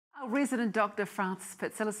Resident Dr. Frances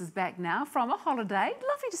Pitsilis is back now from a holiday.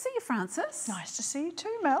 Lovely to see you, Frances. Nice to see you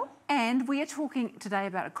too, Mel. And we are talking today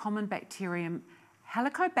about a common bacterium,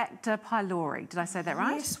 Helicobacter pylori. Did I say that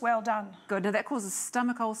right? Yes, well done. Good. Now that causes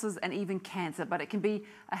stomach ulcers and even cancer, but it can be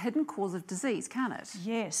a hidden cause of disease, can't it?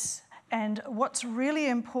 Yes. And what's really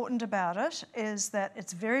important about it is that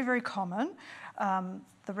it's very, very common.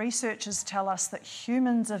 The researchers tell us that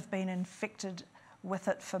humans have been infected with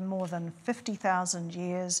it for more than 50,000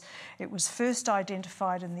 years. It was first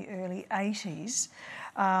identified in the early 80s,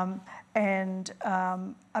 and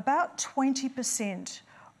about 20%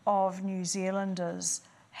 of New Zealanders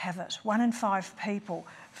have it, 1 in 5 people.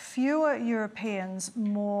 Fewer Europeans,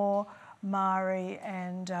 more Maori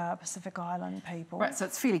and Pacific Island people. Right, so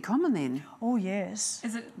it's fairly common then. Oh yes.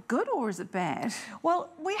 Is it good or is it bad?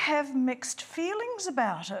 Well, we have mixed feelings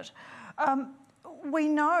about it. We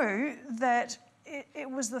know that it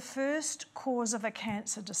was the first cause of a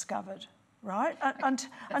cancer discovered, right? That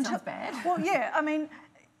sounds bad. Well, yeah, I mean,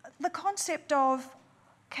 the concept of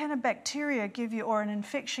can a bacteria give you, or an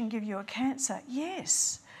infection give you a cancer?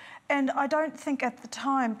 Yes. And I don't think at the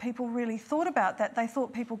time people really thought about that. They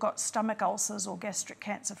thought people got stomach ulcers or gastric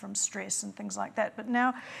cancer from stress and things like that. But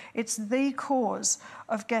now it's the cause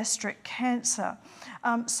of gastric cancer.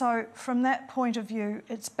 So from that point of view,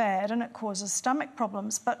 it's bad and it causes stomach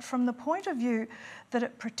problems. But from the point of view that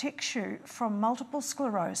it protects you from multiple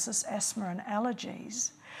sclerosis, asthma and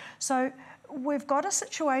allergies. So we've got a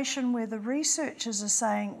situation where the researchers are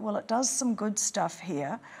saying, well, it does some good stuff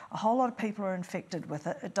here. A whole lot of people are infected with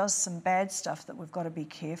it. It does some bad stuff that we've got to be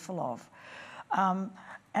careful of.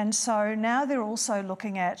 And so now they're also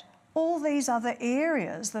looking at all these other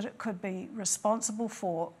areas that it could be responsible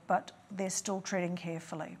for, but they're still treating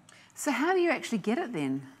carefully. So how do you actually get it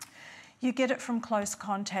then? You get it from close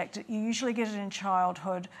contact. You usually get it in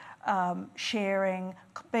childhood, sharing,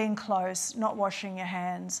 being close, not washing your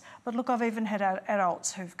hands. But look, I've even had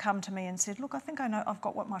adults who've come to me and said, look, I think I know I've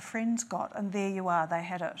got what my friend's got, and there you are, they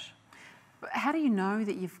had it. But how do you know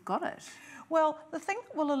that you've got it? Well, the thing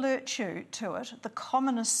that will alert you to it, the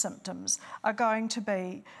commonest symptoms are going to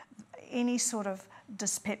be any sort of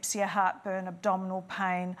dyspepsia, heartburn, abdominal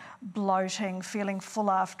pain, bloating, feeling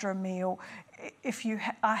full after a meal. If you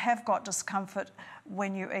have got discomfort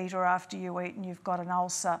when you eat or after you eat and you've got an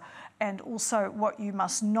ulcer. And also what you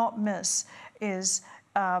must not miss is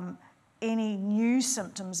any new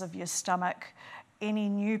symptoms of your stomach, any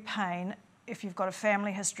new pain. If you've got a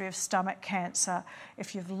family history of stomach cancer,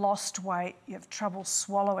 if you've lost weight, you have trouble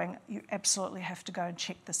swallowing, you absolutely have to go and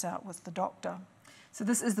check this out with the doctor. So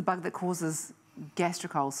this is the bug that causes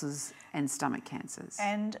gastric ulcers and stomach cancers?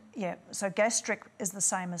 And yeah, so gastric is the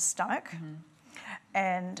same as stomach. Mm-hmm.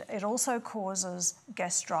 And it also causes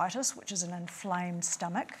gastritis, which is an inflamed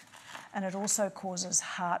stomach, and it also causes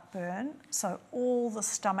heartburn, so all the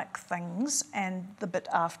stomach things and the bit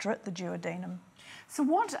after it, the duodenum. So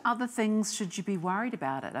what other things should you be worried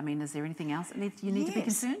about it? I mean, is there anything else that you need to be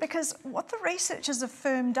concerned? Because what the researchers have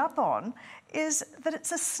firmed up on is that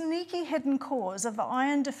it's a sneaky hidden cause of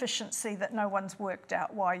iron deficiency that no one's worked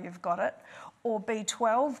out why you've got it, or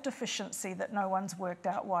B12 deficiency that no one's worked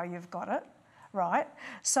out why you've got it. Right?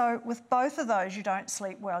 So with both of those, you don't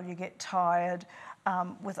sleep well, you get tired.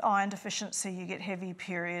 With iron deficiency, you get heavy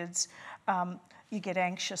periods. You get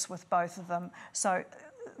anxious with both of them. So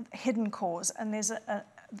hidden cause. And there's an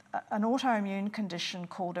autoimmune condition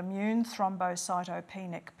called immune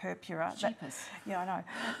thrombocytopenic purpura. Yeah, I know.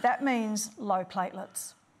 That means low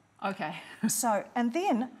platelets. Okay. So, and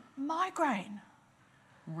then migraine.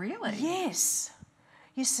 Really? Yes.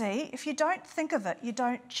 You see, if you don't think of it, you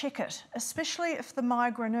don't check it, especially if the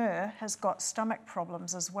migraineur has got stomach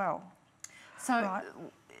problems as well. So, right?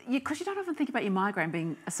 Because you don't often think about your migraine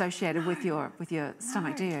being associated with your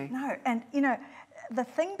stomach, do you? No, and you know, the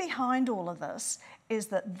thing behind all of this is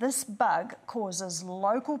that this bug causes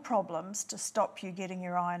local problems to stop you getting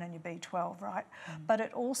your iron and your B12, right? But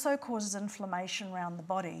it also causes inflammation around the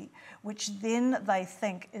body, which then they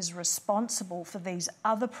think is responsible for these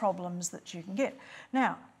other problems that you can get.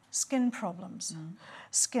 Now, skin problems.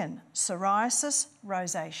 Skin, psoriasis,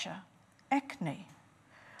 rosacea, acne,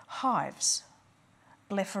 hives,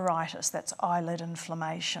 blepharitis, that's eyelid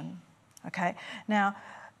inflammation, okay? Now,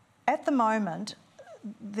 at the moment,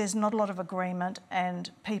 there's not a lot of agreement and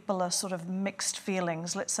people are sort of mixed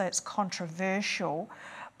feelings. Let's say it's controversial,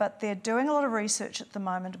 but they're doing a lot of research at the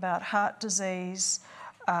moment about heart disease,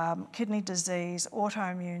 kidney disease,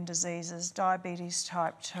 autoimmune diseases, diabetes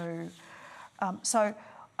type 2. So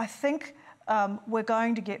I think we're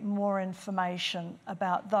going to get more information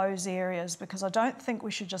about those areas, because I don't think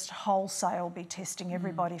we should just wholesale be testing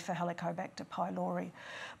everybody for Helicobacter pylori.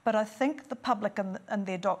 But I think the public and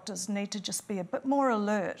their doctors need to just be a bit more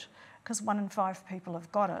alert, because 1 in 5 people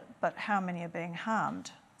have got it, but how many are being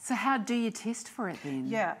harmed? So how do you test for it then?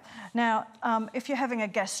 Yeah. Now, if you're having a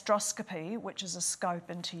gastroscopy, which is a scope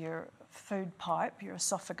into your food pipe, your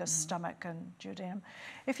esophagus, stomach and duodenum,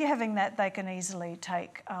 if you're having that, they can easily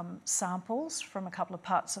take samples from a couple of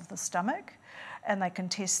parts of the stomach and they can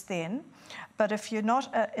test then. But if you're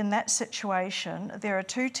not in that situation, there are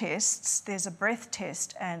 2 tests. There's a breath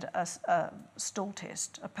test and a stool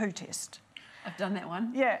test, a poo test. I've done that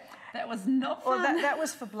one. Yeah. That was not fun. Well, that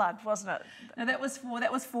was for blood, wasn't it? No, that was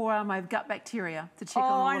for my gut bacteria to check on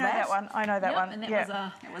all of that. I know that one. And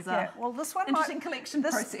that was a well, this one interesting collection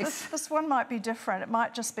process. This one might be different. It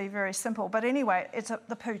might just be very simple. But anyway,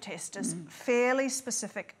 the poo test is fairly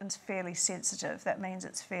specific and fairly sensitive. That means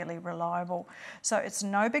it's fairly reliable. So it's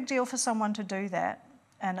no big deal for someone to do that,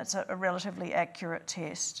 and it's a relatively accurate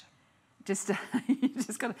test. You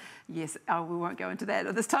just got to, yes, we won't go into that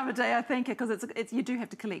at this time of day, I think, because you do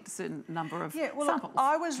have to collect a certain number of samples. Look,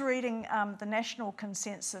 I was reading the national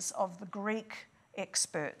consensus of the Greek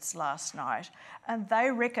experts last night, and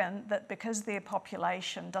they reckon that because their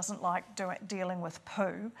population doesn't like dealing with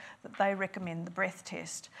poo, that they recommend the breath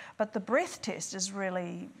test. But the breath test is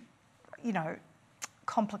really,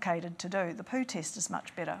 complicated to do. The poo test is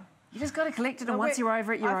much better. You just got to collect it, and once you're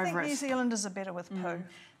over it, you're over it. I think New Zealanders are better with poo.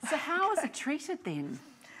 So how is it treated then?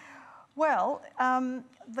 Well,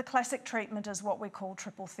 the classic treatment is what we call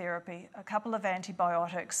triple therapy, a couple of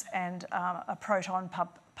antibiotics and a proton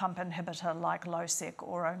pump inhibitor like Losec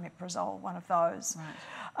or omeprazole, one of those.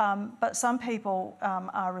 Right. But some people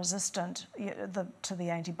are resistant to the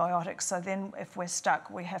antibiotics, so then if we're stuck,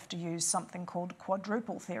 we have to use something called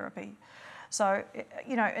quadruple therapy. So,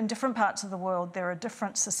 in different parts of the world, there are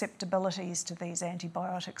different susceptibilities to these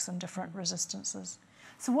antibiotics and different resistances.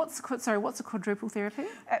 So what's a quadruple therapy?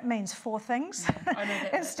 It means 4 things I know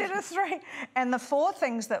that. instead of 3. And the 4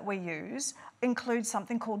 things that we use include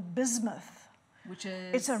something called bismuth. Which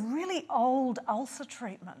is? It's a really old ulcer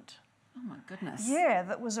treatment. Oh my goodness. Yeah,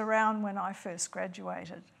 that was around when I first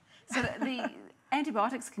graduated. So the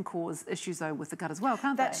antibiotics can cause issues though with the gut as well,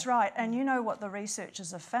 can't they? That's right. And you know what the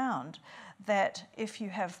researchers have found? That if you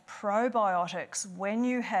have probiotics, when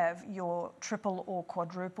you have your triple or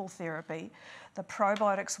quadruple therapy, the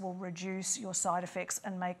probiotics will reduce your side effects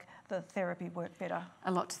and make the therapy work better.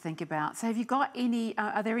 A lot to think about. So have you got any,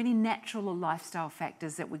 are there any natural or lifestyle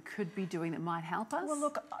factors that we could be doing that might help us? Well,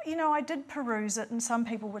 look, I did peruse it, and some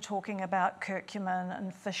people were talking about curcumin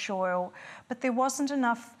and fish oil, but there wasn't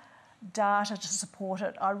enough data to support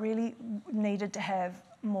it. I really needed to have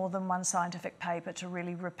more than one scientific paper to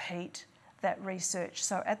really repeat that research.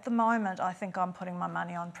 So at the moment, I think I'm putting my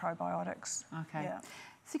money on probiotics. Okay. Yeah.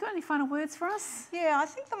 So you got any final words for us? Yeah, I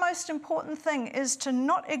think the most important thing is to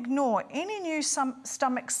not ignore any new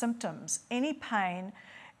stomach symptoms, any pain,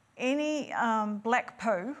 any black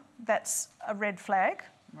poo, that's a red flag.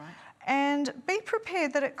 Right. And be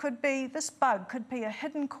prepared that this bug could be a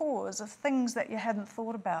hidden cause of things that you hadn't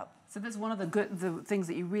thought about. So that's one of the things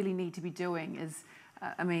that you really need to be doing is,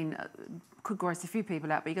 could gross a few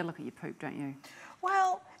people out, but you got to look at your poop, don't you?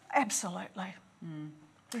 Well, absolutely.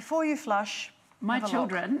 Before you flush, my have a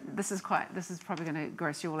children, look. this is probably going to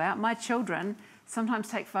gross you all out. My children sometimes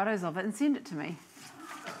take photos of it and send it to me.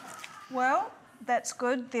 Well, that's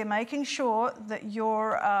good. They're making sure that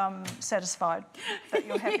you're satisfied, that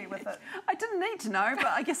you're happy with it. I didn't need to know, but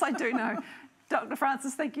I guess I do know. Dr.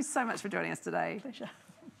 Frances, thank you so much for joining us today. Pleasure.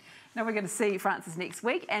 Now we're going to see Frances next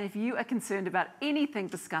week, and if you are concerned about anything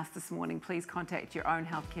discussed this morning, please contact your own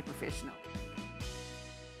healthcare professional.